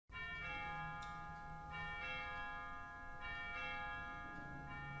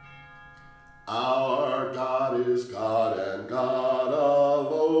Our God is God and God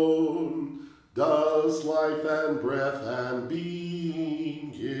alone, does life and breath and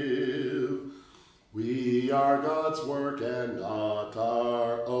being give. We are God's work and not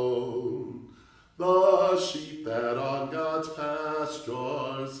our own, the sheep that on God's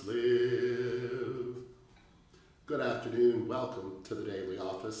pastures live. Good afternoon. Welcome to the Daily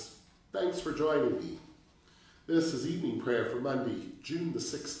Office. Thanks for joining me. This is evening prayer for Monday, June the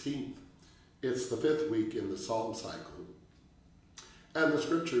 16th. It's the 5th week in the Psalm cycle. And the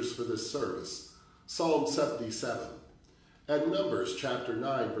scriptures for this service, Psalm 77, and Numbers chapter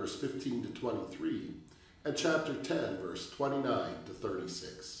 9, verse 15 to 23, and chapter 10, verse 29 to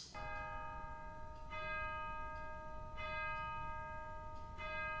 36.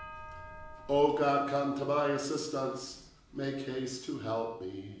 O God, come to my assistance, make haste to help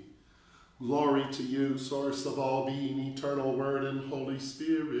me. Glory to you, source of all being, eternal Word and Holy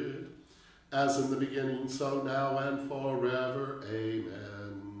Spirit, as in the beginning, so now and forever.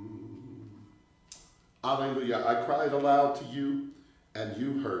 Amen. Alleluia. I cried aloud to you, and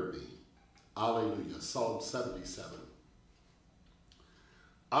you heard me. Alleluia. Psalm 77.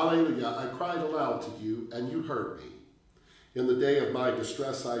 Alleluia. I cried aloud to you, and you heard me. In the day of my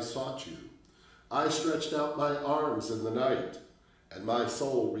distress I sought you. I stretched out my arms in the night, and my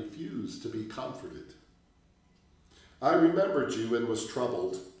soul refused to be comforted. I remembered you and was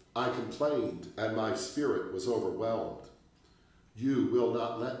troubled. I complained, and my spirit was overwhelmed. You will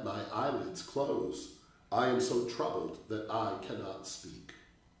not let my eyelids close. I am so troubled that I cannot speak.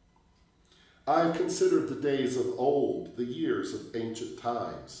 I have considered the days of old, the years of ancient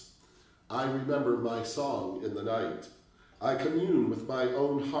times. I remember my song in the night. I commune with my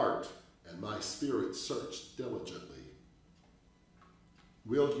own heart, and my spirit searched diligently.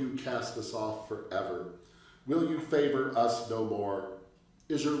 Will you cast us off forever? Will you favor us no more?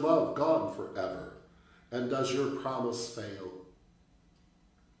 Is your love gone forever? And does your promise fail?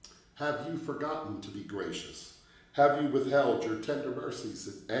 Have you forgotten to be gracious? Have you withheld your tender mercies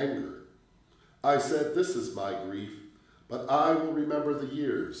in anger? I said, this is my grief, but I will remember the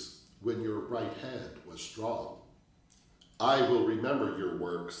years when your right hand was strong. I will remember your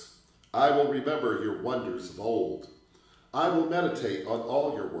works. I will remember your wonders of old. I will meditate on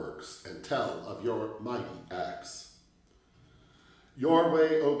all your works and tell of your mighty acts. Your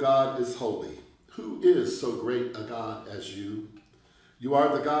way, O God, is holy. Who is so great a God as you? You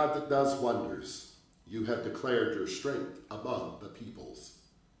are the God that does wonders. You have declared your strength among the peoples.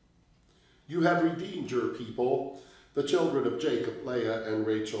 You have redeemed your people, the children of Jacob, Leah and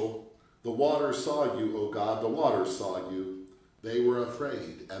Rachel. The waters saw you, O God, the waters saw you. They were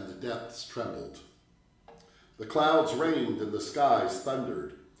afraid, and the depths trembled. The clouds rained, and the skies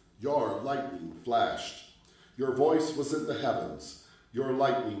thundered. Your lightning flashed. Your voice was in the heavens. Your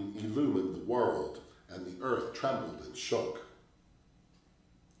lightning illumined the world, and the earth trembled and shook.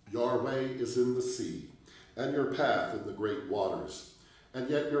 Your way is in the sea, and your path in the great waters, and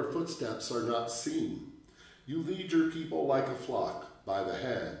yet your footsteps are not seen. You lead your people like a flock by the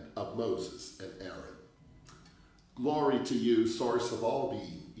hand of Moses and Aaron. Glory to you, source of all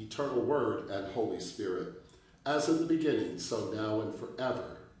being, eternal Word and Holy Spirit, as in the beginning, so now and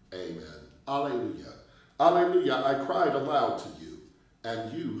forever. Amen. Alleluia. Alleluia. I cried aloud to you,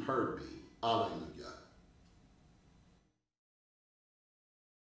 and you heard me. Alleluia.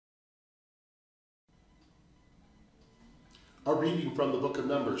 A reading from the book of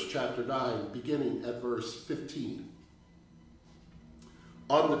Numbers, chapter 9, beginning at verse 15.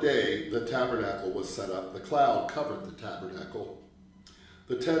 On the day the tabernacle was set up, the cloud covered the tabernacle,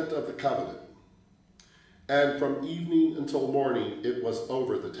 the tent of the covenant. And from evening until morning it was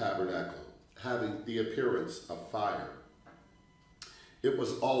over the tabernacle, having the appearance of fire. It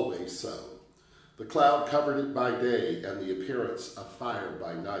was always so. The cloud covered it by day, and the appearance of fire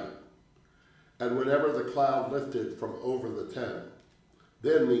by night. And whenever the cloud lifted from over the tent,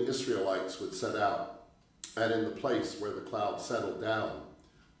 then the Israelites would set out, and in the place where the cloud settled down,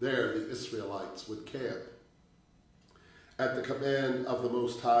 there the Israelites would camp. At the command of the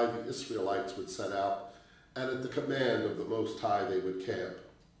Most High, the Israelites would set out, and at the command of the Most High they would camp.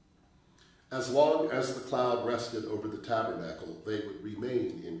 As long as the cloud rested over the tabernacle, they would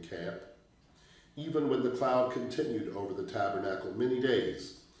remain in camp. Even when the cloud continued over the tabernacle many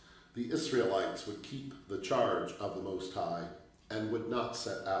days, the Israelites would keep the charge of the Most High and would not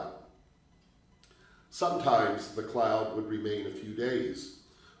set out. Sometimes the cloud would remain a few days.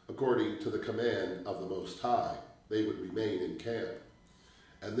 According to the command of the Most High, they would remain in camp.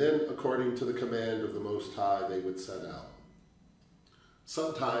 And then, according to the command of the Most High, they would set out.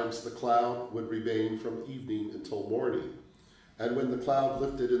 Sometimes the cloud would remain from evening until morning, And when the cloud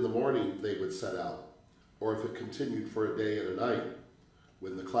lifted in the morning, they would set out. Or if it continued for a day and a night,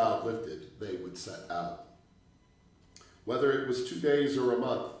 when the cloud lifted, they would set out. Whether it was 2 days or a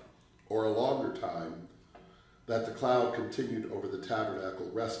month, or a longer time, that the cloud continued over the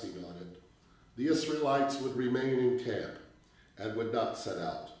tabernacle, resting on it, the Israelites would remain in camp and would not set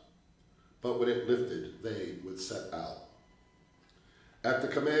out. But when it lifted, they would set out. At the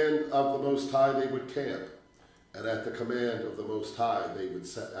command of the Most High, they would camp, and at the command of the Most High, they would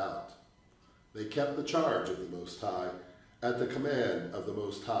set out. They kept the charge of the Most High at the command of the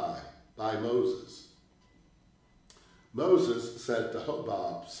Most High by Moses. Moses said to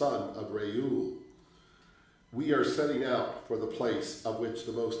Hobab, son of Reuel, "We are setting out for the place of which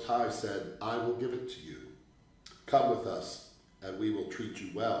the Most High said, 'I will give it to you.' Come with us, and we will treat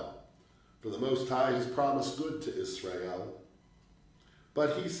you well. For the Most High has promised good to Israel."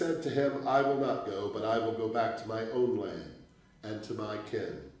 But he said to him, "I will not go, but I will go back to my own land and to my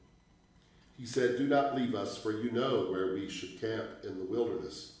kin." He said, "Do not leave us, for you know where we should camp in the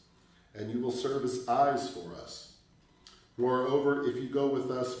wilderness, and you will serve as eyes for us. Moreover, if you go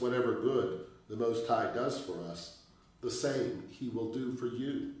with us, whatever good the Most High does for us, the same he will do for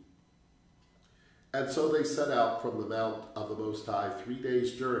you." And so they set out from the mount of the Most High 3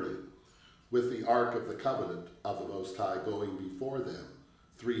 days' journey, with the ark of the covenant of the Most High going before them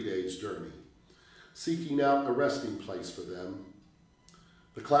 3 days' journey, seeking out a resting place for them.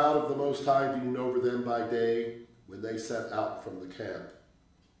 The cloud of the Most High being over them by day when they set out from the camp.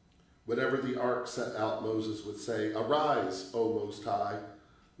 Whenever the ark set out, Moses would say, "Arise, O Most High,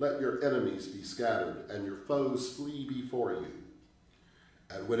 let your enemies be scattered, and your foes flee before you."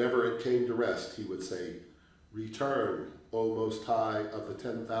 And whenever it came to rest, he would say, "Return, O Most High of the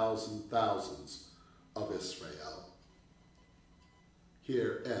 10,000 thousands of Israel."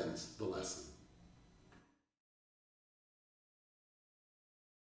 Here ends the lesson.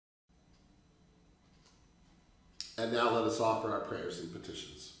 And now let us offer our prayers and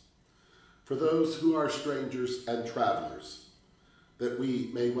petitions. For those who are strangers and travelers, that we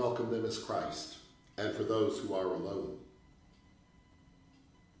may welcome them as Christ, and for those who are alone.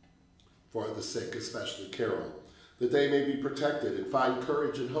 For the sick, especially Carol, that they may be protected and find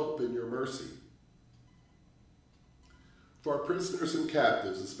courage and hope in your mercy. For prisoners and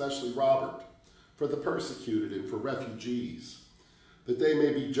captives, especially Robert, for the persecuted and for refugees, that they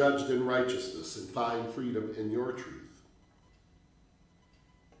may be judged in righteousness and find freedom in your truth.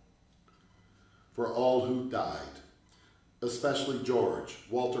 For all who died, especially George,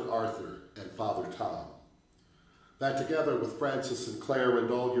 Walter Arthur, and Father Tom, that together with Francis and Claire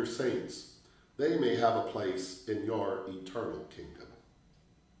and all your saints, they may have a place in your eternal kingdom.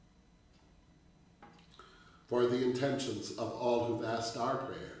 For the intentions of all who've asked our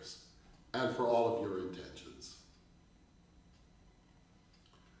prayers, and for all of your intentions.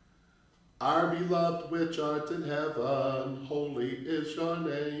 Our beloved which art in heaven, holy is your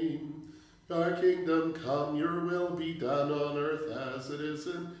name. Your kingdom come, your will be done on earth as it is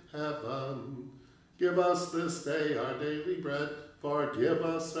in heaven. Give us this day our daily bread. Forgive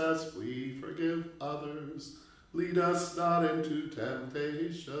us as we forgive others. Lead us not into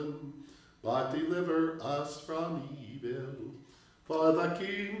temptation, but deliver us from evil. For the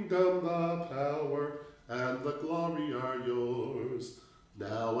kingdom, the power, and the glory are yours,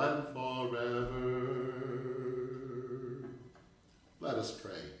 now and forever. Let us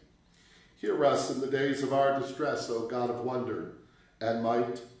pray. Hear us in the days of our distress, O God of wonder and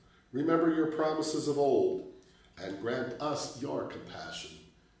might. Remember your promises of old, and grant us your compassion.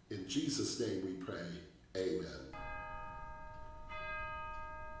 In Jesus' name we pray. Amen.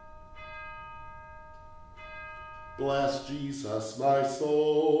 Bless Jesus, my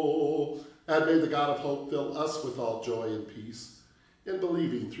soul, and may the God of hope fill us with all joy and peace in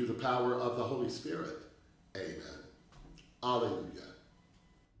believing through the power of the Holy Spirit. Amen. Alleluia.